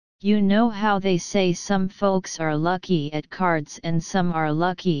You know how they say some folks are lucky at cards and some are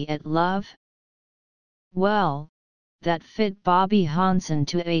lucky at love? Well, that fit Bobby Hansen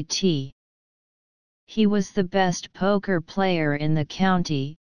to a T. He was the best poker player in the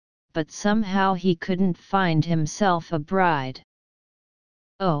county, but somehow he couldn't find himself a bride.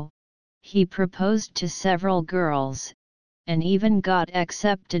 Oh, he proposed to several girls, and even got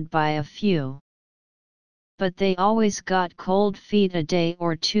accepted by a few. But they always got cold feet a day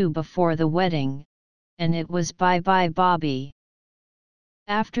or two before the wedding, and it was bye-bye Bobby.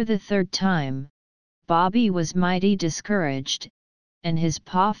 After the third time, Bobby was mighty discouraged, and his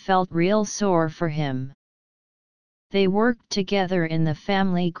pa felt real sore for him. They worked together in the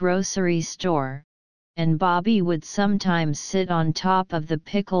family grocery store, and Bobby would sometimes sit on top of the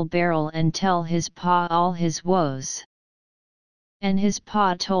pickle barrel and tell his pa all his woes. And his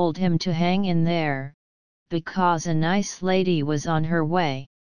pa told him to hang in there, because a nice lady was on her way.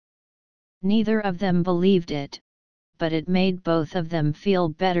 Neither of them believed it, but it made both of them feel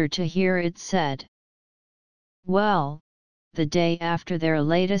better to hear it said. Well, the day after their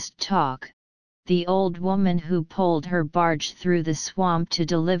latest talk, the old woman who pulled her barge through the swamp to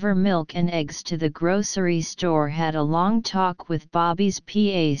deliver milk and eggs to the grocery store had a long talk with Bobby's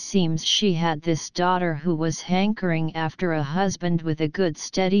PA. Seems she had this daughter who was hankering after a husband with a good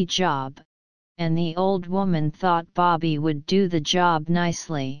steady job, and the old woman thought Bobby would do the job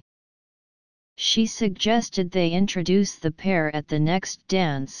nicely. She suggested they introduce the pair at the next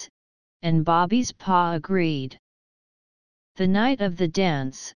dance, and Bobby's pa agreed. The night of the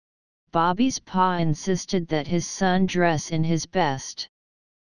dance, Bobby's pa insisted that his son dress in his best.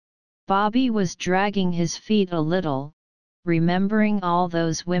 Bobby was dragging his feet a little, remembering all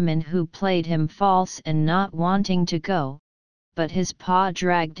those women who played him false and not wanting to go, but his pa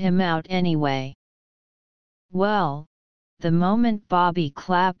dragged him out anyway. Well, the moment Bobby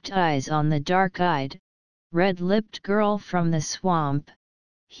clapped eyes on the dark-eyed, red-lipped girl from the swamp,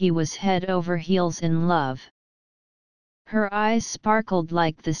 he was head over heels in love. Her eyes sparkled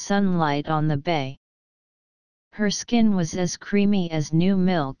like the sunlight on the bay. Her skin was as creamy as new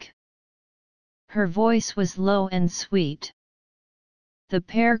milk. Her voice was low and sweet. The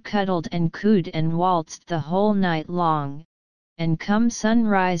pair cuddled and cooed and waltzed the whole night long, and come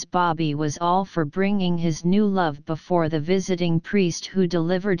sunrise Bobby was all for bringing his new love before the visiting priest who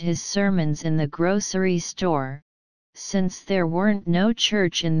delivered his sermons in the grocery store, since there weren't no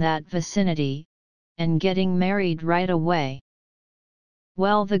church in that vicinity, and getting married right away.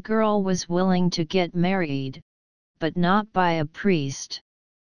 Well, the girl was willing to get married, but not by a priest.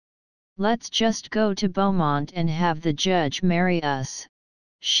 "Let's just go to Beaumont and have the judge marry us,"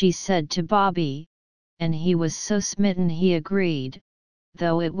 she said to Bobby, and he was so smitten he agreed,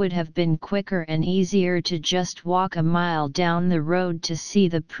 though it would have been quicker and easier to just walk a mile down the road to see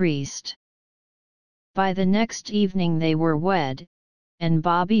the priest. By the next evening they were wed, and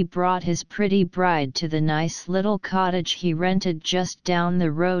Bobby brought his pretty bride to the nice little cottage he rented just down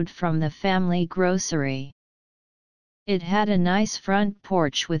the road from the family grocery. It had a nice front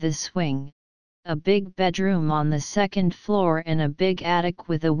porch with a swing, a big bedroom on the second floor and a big attic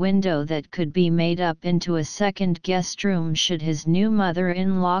with a window that could be made up into a second guest room should his new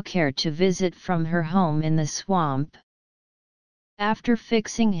mother-in-law care to visit from her home in the swamp. After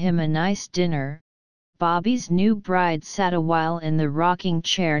fixing him a nice dinner, Bobby's new bride sat a while in the rocking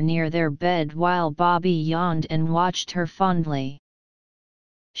chair near their bed while Bobby yawned and watched her fondly.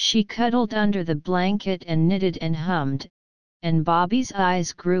 She cuddled under the blanket and knitted and hummed, and Bobby's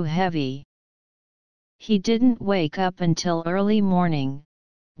eyes grew heavy. He didn't wake up until early morning,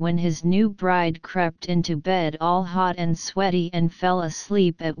 when his new bride crept into bed all hot and sweaty and fell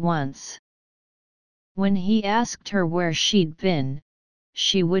asleep at once. When he asked her where she'd been,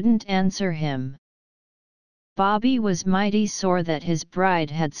 she wouldn't answer him. Bobby was mighty sore that his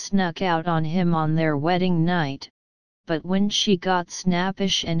bride had snuck out on him on their wedding night, but when she got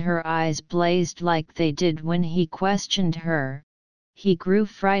snappish and her eyes blazed like they did when he questioned her, he grew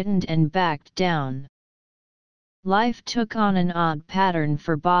frightened and backed down. Life took on an odd pattern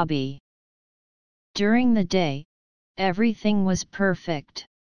for Bobby. During the day, everything was perfect.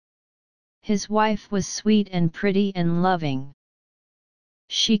 His wife was sweet and pretty and loving.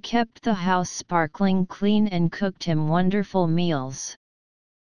 She kept the house sparkling clean and cooked him wonderful meals.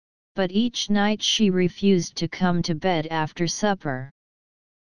 But each night she refused to come to bed after supper.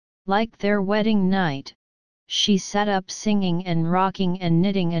 Like their wedding night, she sat up singing and rocking and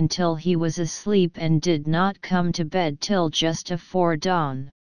knitting until he was asleep and did not come to bed till just afore dawn.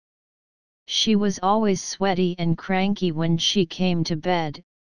 She was always sweaty and cranky when she came to bed,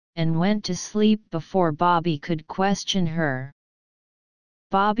 and went to sleep before Bobby could question her.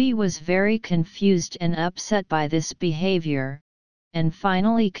 Bobby was very confused and upset by this behavior, and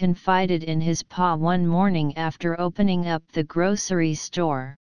finally confided in his pa one morning after opening up the grocery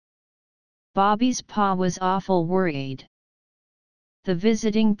store. Bobby's pa was awful worried. The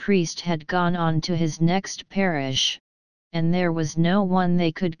visiting priest had gone on to his next parish, and there was no one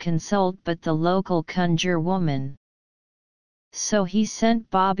they could consult but the local conjure woman. So he sent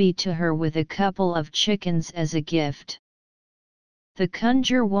Bobby to her with a couple of chickens as a gift. The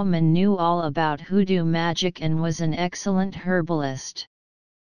conjure woman knew all about hoodoo magic and was an excellent herbalist.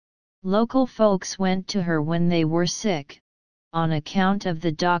 Local folks went to her when they were sick, on account of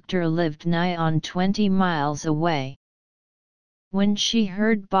the doctor lived nigh on 20 miles away. When she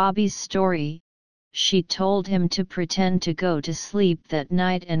heard Bobby's story, she told him to pretend to go to sleep that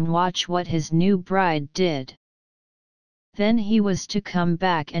night and watch what his new bride did. Then he was to come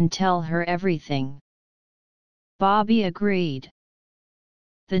back and tell her everything. Bobby agreed.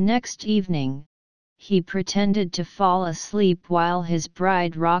 The next evening, he pretended to fall asleep while his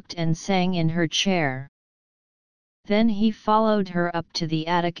bride rocked and sang in her chair. Then he followed her up to the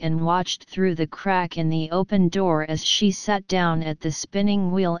attic and watched through the crack in the open door as she sat down at the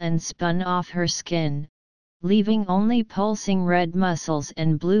spinning wheel and spun off her skin, leaving only pulsing red muscles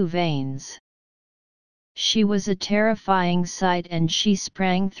and blue veins. She was a terrifying sight and she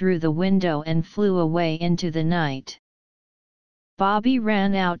sprang through the window and flew away into the night. Bobby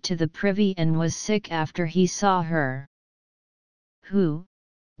ran out to the privy and was sick after he saw her.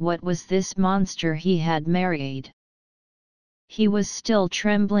 What was this monster he had married? He was still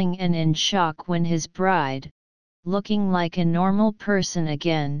trembling and in shock when his bride, looking like a normal person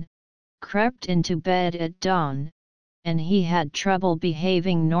again, crept into bed at dawn, and he had trouble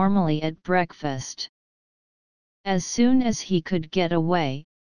behaving normally at breakfast. As soon as he could get away,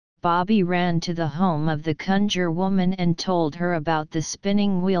 Bobby ran to the home of the conjure woman and told her about the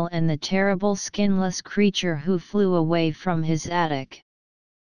spinning wheel and the terrible skinless creature who flew away from his attic.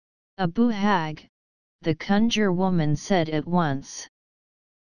 "A buhag," the conjure woman said at once.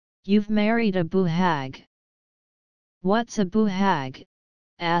 "You've married a buhag." "What's a buhag?"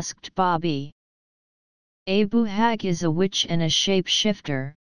 asked Bobby. "A buhag is a witch and a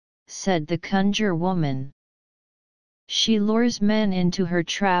shapeshifter," said the conjure woman. "She lures men into her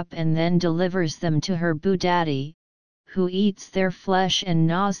trap and then delivers them to her budaddy, who eats their flesh and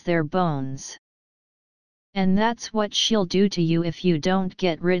gnaws their bones. And that's what she'll do to you if you don't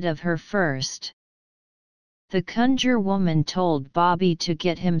get rid of her first." The conjure woman told Bobby to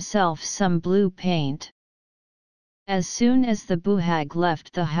get himself some blue paint. As soon as the buhag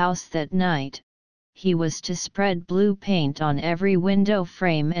left the house that night, he was to spread blue paint on every window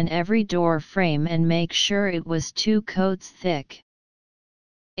frame and every door frame and make sure it was 2 coats thick.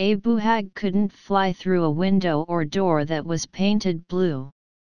 A buhag couldn't fly through a window or door that was painted blue.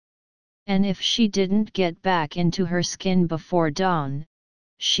 And if she didn't get back into her skin before dawn,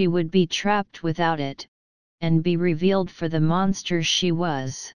 she would be trapped without it, and be revealed for the monster she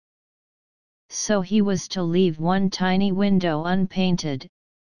was. So he was to leave one tiny window unpainted,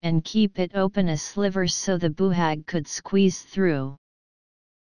 and keep it open a sliver so the buhag could squeeze through.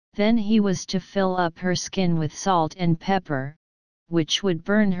 Then he was to fill up her skin with salt and pepper, which would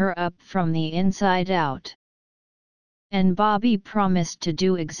burn her up from the inside out. And Bobby promised to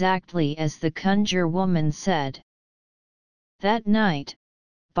do exactly as the conjure woman said. That night,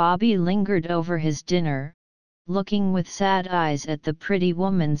 Bobby lingered over his dinner, looking with sad eyes at the pretty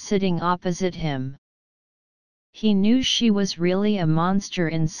woman sitting opposite him. He knew she was really a monster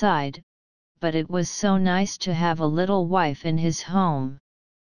inside, but it was so nice to have a little wife in his home.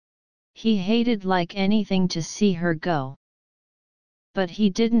 He hated like anything to see her go. But he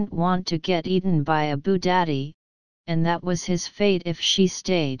didn't want to get eaten by a budaddy, and that was his fate if she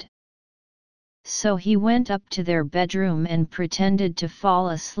stayed. So he went up to their bedroom and pretended to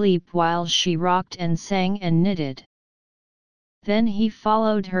fall asleep while she rocked and sang and knitted. Then he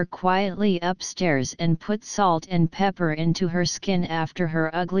followed her quietly upstairs and put salt and pepper into her skin after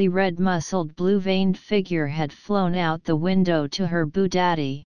her ugly red-muscled blue-veined figure had flown out the window to her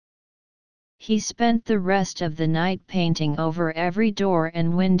budaddy. He spent the rest of the night painting over every door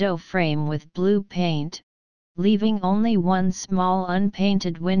and window frame with blue paint, leaving only one small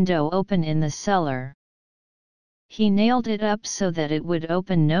unpainted window open in the cellar. He nailed it up so that it would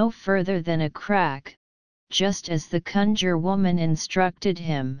open no further than a crack, just as the conjure woman instructed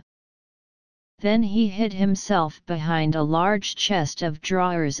him. Then he hid himself behind a large chest of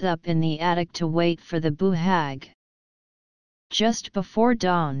drawers up in the attic to wait for the buhag. Just before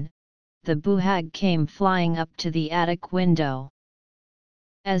dawn, the buhag came flying up to the attic window.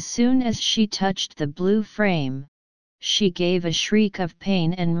 As soon as she touched the blue frame, she gave a shriek of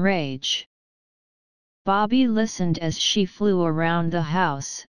pain and rage. Bobby listened as she flew around the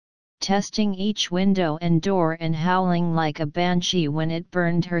house, testing each window and door and howling like a banshee when it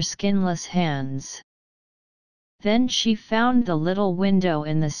burned her skinless hands. Then she found the little window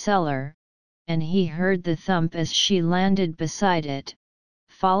in the cellar, and he heard the thump as she landed beside it,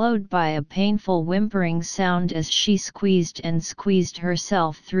 followed by a painful whimpering sound as she squeezed and squeezed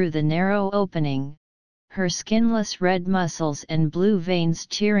herself through the narrow opening, her skinless red muscles and blue veins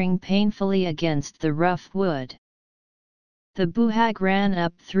tearing painfully against the rough wood. The buhag ran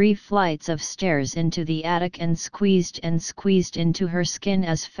up 3 flights of stairs into the attic and squeezed into her skin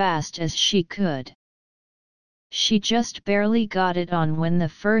as fast as she could. She just barely got it on when the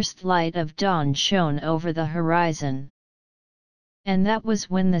first light of dawn shone over the horizon. And that was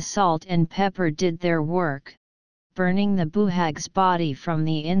when the salt and pepper did their work, burning the buhag's body from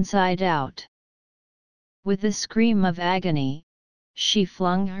the inside out. With a scream of agony, she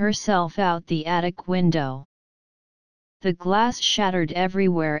flung herself out the attic window. The glass shattered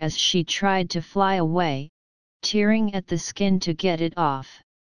everywhere as she tried to fly away, tearing at the skin to get it off.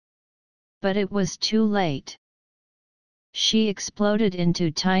 But it was too late. She exploded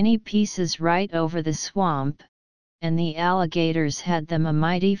into tiny pieces right over the swamp, and the alligators had them a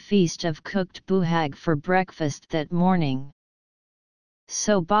mighty feast of cooked buhag for breakfast that morning.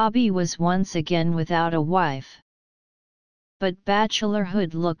 So Bobby was once again without a wife. But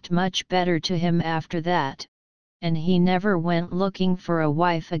bachelorhood looked much better to him after that, and he never went looking for a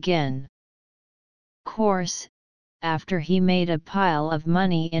wife again. Course, after he made a pile of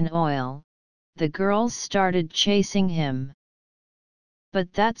money in oil, the girls started chasing him.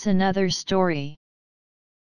 But that's another story.